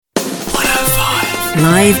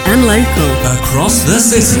Live and local. Across the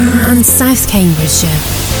city. And South Cambridgeshire.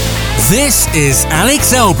 This is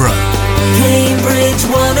Alex Elbrow. Cambridge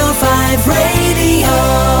 105 Radio.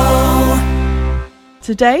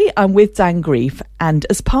 Today I'm with Dan Grief, and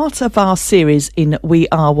as part of our series in We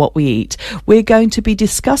Are What We Eat, we're going to be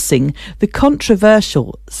discussing the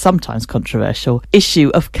sometimes controversial,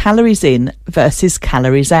 issue of calories in versus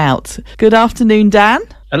calories out. Good afternoon, Dan.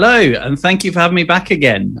 Hello, and thank you for having me back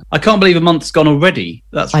again. I can't believe a month's gone already.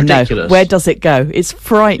 That's ridiculous. I know. Where does it go? It's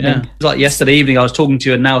frightening. Yeah. It's like yesterday evening I was talking to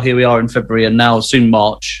you, and now here we are in February, and now soon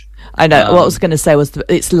March. I know. What I was going to say was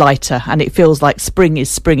it's lighter, and it feels like spring is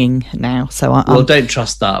springing now. So well, don't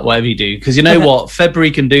trust that, whatever you do, because you know what? February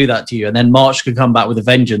can do that to you, and then March can come back with a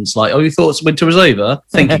vengeance. Like, oh, you thought winter was over?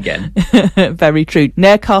 Think again. Very true.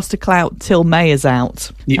 Ne'er cast a clout till May is out.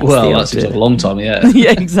 That seems like a long time, yeah.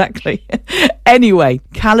 Yeah, exactly. Anyway,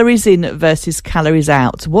 calories in versus calories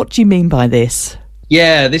out. What do you mean by this?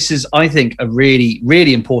 Yeah, this is, I think, a really,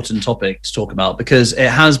 really important topic to talk about, because it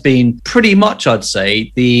has been pretty much, I'd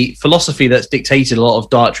say, the philosophy that's dictated a lot of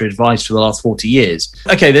dietary advice for the last 40 years.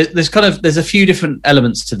 Okay, there's a few different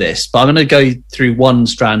elements to this, but I'm going to go through one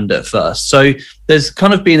strand at first. So there's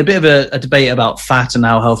kind of been a bit of a debate about fat and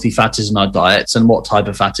how healthy fat is in our diets and what type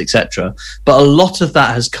of fat, etc. But a lot of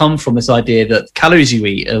that has come from this idea that calories you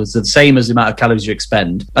eat is the same as the amount of calories you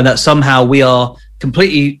expend, and that somehow we are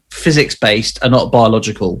completely physics-based and not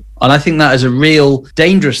biological. And I think that is a real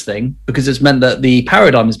dangerous thing, because it's meant that the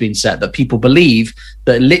paradigm has been set that people believe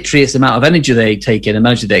that literally it's the amount of energy they take in and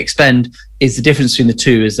energy they expend is the difference between the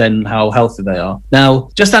two, is then how healthy they are.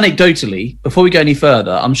 Now, just anecdotally, before we go any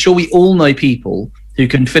further, I'm sure we all know people who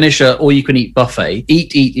can finish a all-you-can-eat buffet,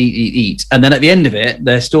 eat, and then at the end of it,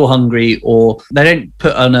 they're still hungry, or they don't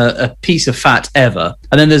put on a piece of fat ever.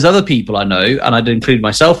 And then there's other people I know, and I'd include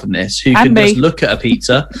myself in this, who can just look at a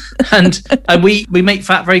pizza and we make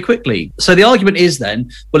fat very quickly. So the argument is then,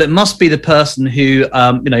 well, it must be the person who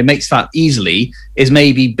makes fat easily is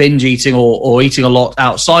maybe binge eating or eating a lot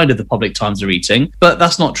outside of the public times they're eating. But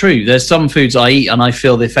that's not true. There's some foods I eat and I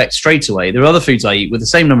feel the effect straight away. There are other foods I eat with the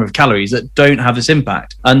same number of calories that don't have this impact.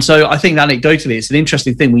 And so I think anecdotally, it's an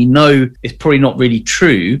interesting thing. We know it's probably not really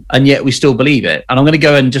true, and yet we still believe it. And I'm going to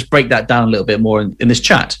go and just break that down a little bit more in this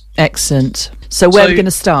chat. Excellent. So where are we going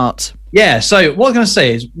to start? Yeah, so what I'm going to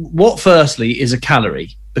say is, what firstly is a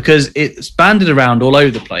calorie? Because it's banded around all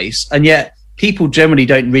over the place, and yet people generally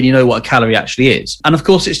don't really know what a calorie actually is. And of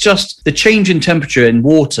course, it's just the change in temperature in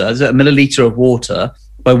water. There's a milliliter of water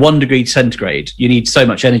by 1 degree centigrade. You need so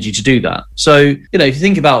much energy to do that. So, if you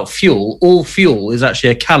think about fuel, all fuel is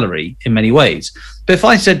actually a calorie in many ways. But if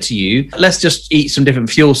I said to you, let's just eat some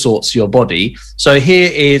different fuel sorts for your body. So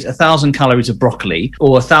here is 1,000 calories of broccoli,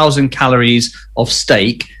 or 1,000 calories of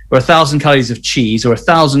steak, or 1,000 calories of cheese, or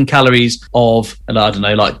 1,000 calories of,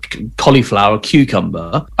 like cauliflower or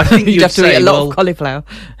cucumber. I think you'd have to eat a lot of cauliflower.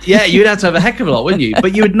 Yeah, you'd have to have a heck of a lot, wouldn't you?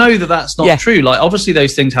 But you would know that that's not true. Like, obviously,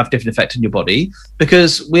 those things have different effect on your body,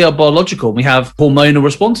 because we are biological and we have hormonal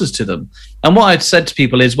responses to them. And what I'd said to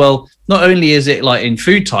people is, well, not only is it like in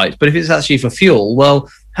food types, but if it's actually for fuel,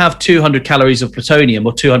 well, have 200 calories of plutonium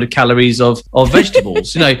or 200 calories of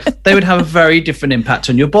vegetables. They would have a very different impact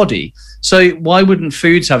on your body. So why wouldn't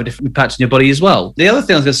foods have a different impact on your body as well? The other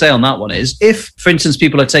thing I was going to say on that one is, if, for instance,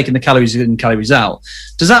 people are taking the calories in and calories out,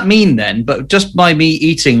 does that mean then, but just by me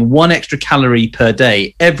eating 1 extra calorie per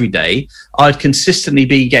day, every day, I'd consistently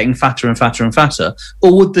be getting fatter and fatter and fatter?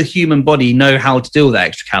 Or would the human body know how to deal with that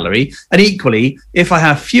extra calorie? And equally, if I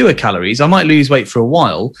have fewer calories, I might lose weight for a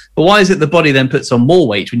while. But why is it the body then puts on more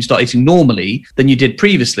weight when you start eating normally than you did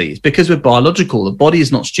previously? It's because we're biological. The body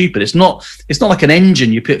is not stupid. It's not like an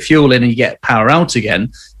engine. You put fuel in and you get power out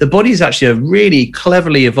again. The body is actually a really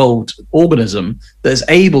cleverly evolved organism that is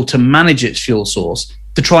able to manage its fuel source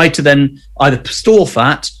to try to then either store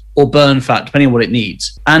fat or burn fat, depending on what it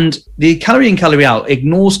needs. And the calorie in, calorie out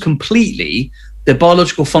ignores completely the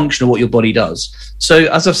biological function of what your body does. So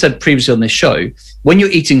as I've said previously on this show, when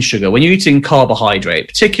you're eating sugar, when you're eating carbohydrate,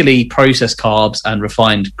 particularly processed carbs and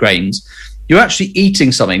refined grains, you're actually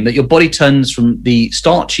eating something that your body turns from the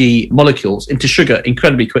starchy molecules into sugar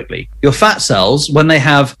incredibly quickly. Your fat cells, when they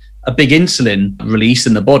have a big insulin release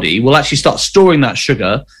in the body, will actually start storing that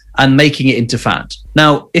sugar and making it into fat.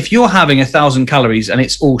 Now, if you're having 1,000 calories and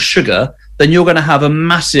it's all sugar, then you're going to have a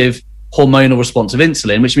massive hormonal response of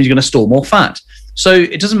insulin, which means you're going to store more fat. So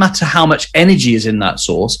it doesn't matter how much energy is in that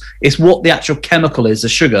source. It's what the actual chemical is, the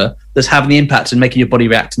sugar, that's having the impact and making your body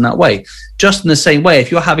react in that way. Just in the same way,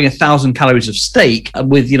 if you're having 1,000 calories of steak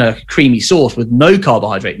with, a creamy sauce with no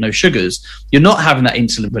carbohydrate, no sugars, you're not having that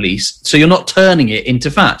insulin release. So you're not turning it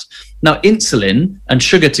into fat. Now, insulin and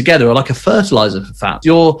sugar together are like a fertilizer for fat.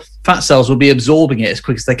 Your fat cells will be absorbing it as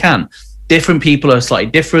quick as they can. Different people are slightly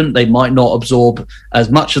different. They might not absorb as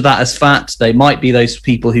much of that as fat. They might be those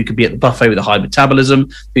people who could be at the buffet with a high metabolism,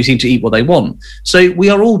 who seem to eat what they want. So we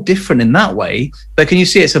are all different in that way. But can you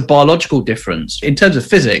see it's a biological difference? In terms of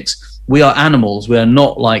physics, we are animals. We are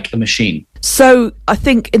not like a machine. So I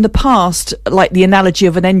think in the past, like the analogy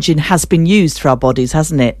of an engine has been used for our bodies,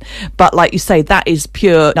 hasn't it? But like you say, that is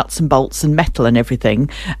pure nuts and bolts and metal and everything.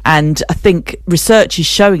 And I think research is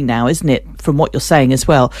showing now, isn't it, from what you're saying as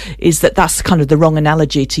well, is that that's kind of the wrong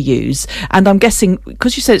analogy to use. And I'm guessing,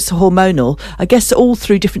 because you said it's hormonal, I guess all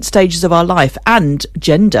through different stages of our life and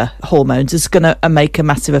gender hormones is going to make a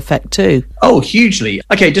massive effect too. Oh, hugely.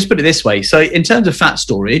 Okay, just put it this way. So in terms of fat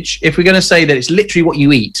storage, if we're going to say that it's literally what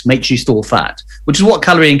you eat makes you store fat, which is what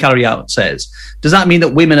Calorie in, Calorie out says, does that mean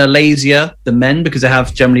that women are lazier than men because they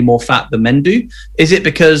have generally more fat than men do? Is it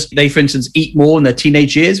because they, for instance, eat more in their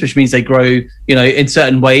teenage years, which means they grow, in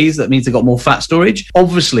certain ways, that means they've got more fat storage?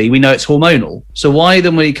 Obviously, we know it's hormonal. So why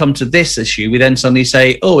then when we come to this issue, we then suddenly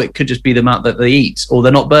say, oh, it could just be the amount that they eat, or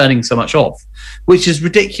they're not burning so much off, which is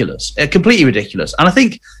ridiculous, completely ridiculous. And I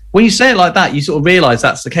think when you say it like that, you sort of realize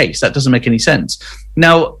that's the case. That doesn't make any sense.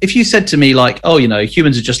 Now, if you said to me like, oh,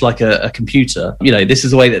 humans are just like a computer, this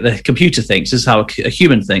is the way that the computer thinks, this is how a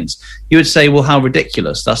human thinks, you would say, well, how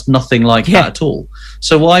ridiculous. That's nothing like that at all.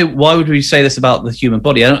 So why would we say this about the human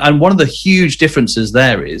body? And one of the huge differences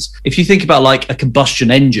there is, if you think about like a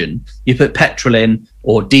combustion engine, you put petrol in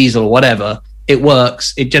or diesel or whatever, it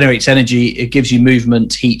works, it generates energy, it gives you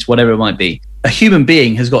movement, heat, whatever it might be. A human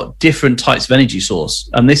being has got different types of energy source,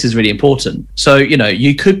 and this is really important. So,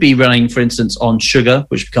 you could be running, for instance, on sugar,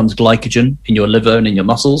 which becomes glycogen in your liver and in your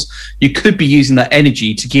muscles. You could be using that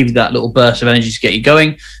energy to give you that little burst of energy to get you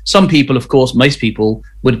going. Some people, of course, most people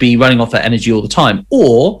would be running off that energy all the time.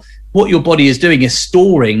 Or what your body is doing is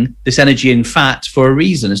storing this energy in fat for a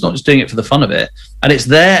reason. It's not just doing it for the fun of it. And it's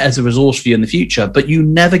there as a resource for you in the future, but you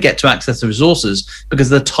never get to access the resources because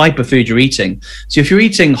of the type of food you're eating. So if you're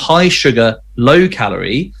eating high sugar, low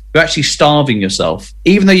calorie, you're actually starving yourself,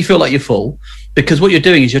 even though you feel like you're full, because what you're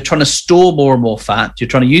doing is you're trying to store more and more fat. You're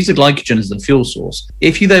trying to use the glycogen as the fuel source.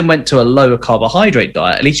 If you then went to a lower carbohydrate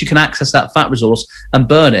diet, at least you can access that fat resource and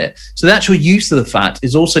burn it. So the actual use of the fat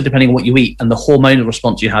is also depending on what you eat and the hormonal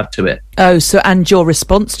response you have to it. Oh, so and your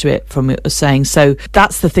response to it, from what you're saying. So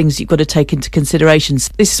that's the things you've got to take into consideration.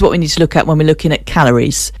 This is what we need to look at when we're looking at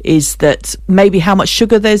calories, is that maybe how much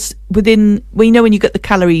sugar there's within. We know when you get the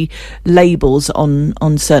calorie labels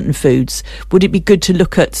on certain foods, would it be good to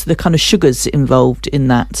look at the kind of sugars involved in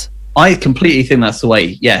that? I completely think that's the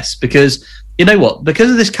way, yes, because you know what?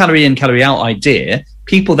 Because of this calorie in, calorie out idea,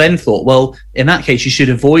 people then thought, well, in that case, you should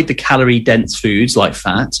avoid the calorie-dense foods like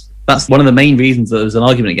fat. That's one of the main reasons that there was an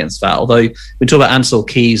argument against fat, although we talk about Ansel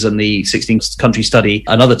Keys and the 16-country study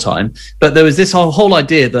another time. But there was this whole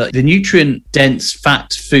idea that the nutrient-dense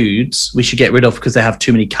fat foods we should get rid of because they have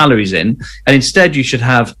too many calories in, and instead you should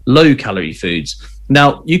have low-calorie foods.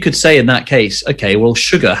 Now, you could say in that case, okay, well,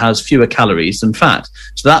 sugar has fewer calories than fat.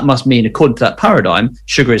 So that must mean, according to that paradigm,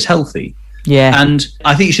 sugar is healthy. Yeah. And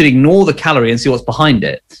I think you should ignore the calorie and see what's behind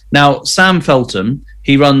it. Now, Sam Feltham,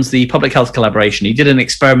 he runs the Public Health Collaboration. He did an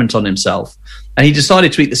experiment on himself and he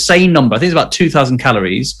decided to eat the same number, I think it's about 2,000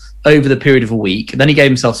 calories over the period of a week. Then he gave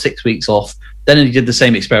himself 6 weeks off. Then he did the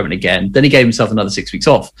same experiment again. Then he gave himself another 6 weeks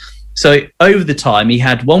off. So over the time, he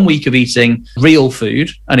had 1 week of eating real food,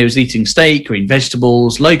 and he was eating steak, green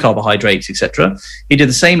vegetables, low carbohydrates, etc. He did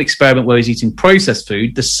the same experiment where he was eating processed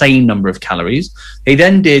food, the same number of calories. He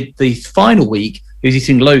then did the final week, he was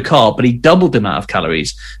eating low carb, but he doubled the amount of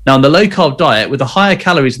calories. Now, on the low carb diet, with the higher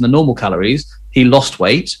calories than the normal calories, he lost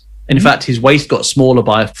weight. In fact, his waist got smaller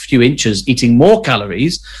by a few inches, eating more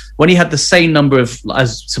calories. When he had the same number of,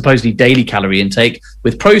 as supposedly daily calorie intake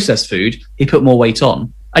with processed food, he put more weight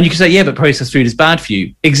on. And you can say, yeah, but processed food is bad for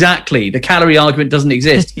you. Exactly. The calorie argument doesn't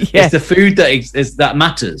exist. Yeah. It's the food that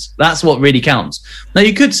matters. That's what really counts. Now,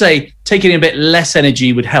 you could say taking a bit less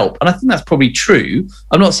energy would help. And I think that's probably true.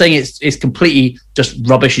 I'm not saying it's completely just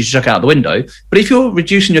rubbish you should chuck out the window. But if you're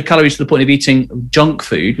reducing your calories to the point of eating junk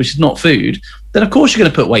food, which is not food, then of course you're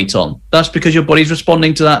going to put weight on. That's because your body's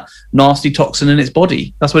responding to that nasty toxin in its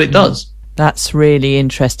body. That's what it does. That's really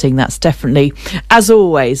interesting. That's definitely, as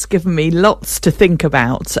always, given me lots to think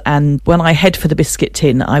about. And when I head for the biscuit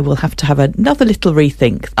tin, I will have to have another little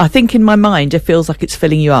rethink. I think in my mind, it feels like it's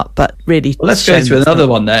filling you up, but really... Well, let's go through another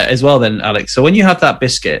one there as well then, Alex. So when you have that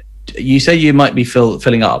biscuit, you say you might be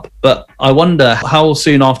filling up, but I wonder how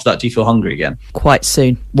soon after that do you feel hungry again? Quite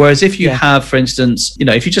soon. Whereas if you have, for instance,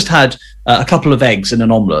 if you just had a couple of eggs in an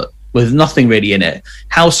omelette, with nothing really in it,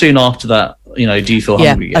 how soon after that, do you feel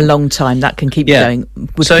hungry again? A long time. That can keep you going.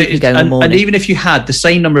 Keep you going all morning. And even if you had the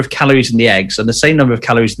same number of calories in the eggs and the same number of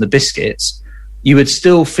calories in the biscuits, you would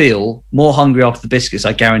still feel more hungry after the biscuits,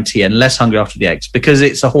 I guarantee, and less hungry after the eggs, because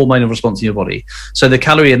it's a hormonal response in your body. So the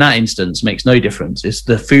calorie in that instance makes no difference. It's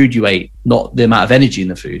the food you ate, not the amount of energy in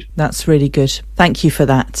the food. That's really good. Thank you for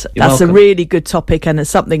that. You're That's welcome. a really good topic, and it's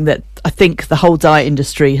something that I think the whole diet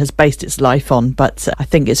industry has based its life on, but I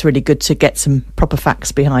think it's really good to get some proper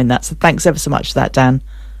facts behind that. So thanks ever so much for that, Dan.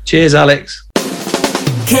 Cheers, Alex.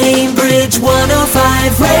 Cambridge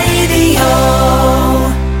 105 Radio.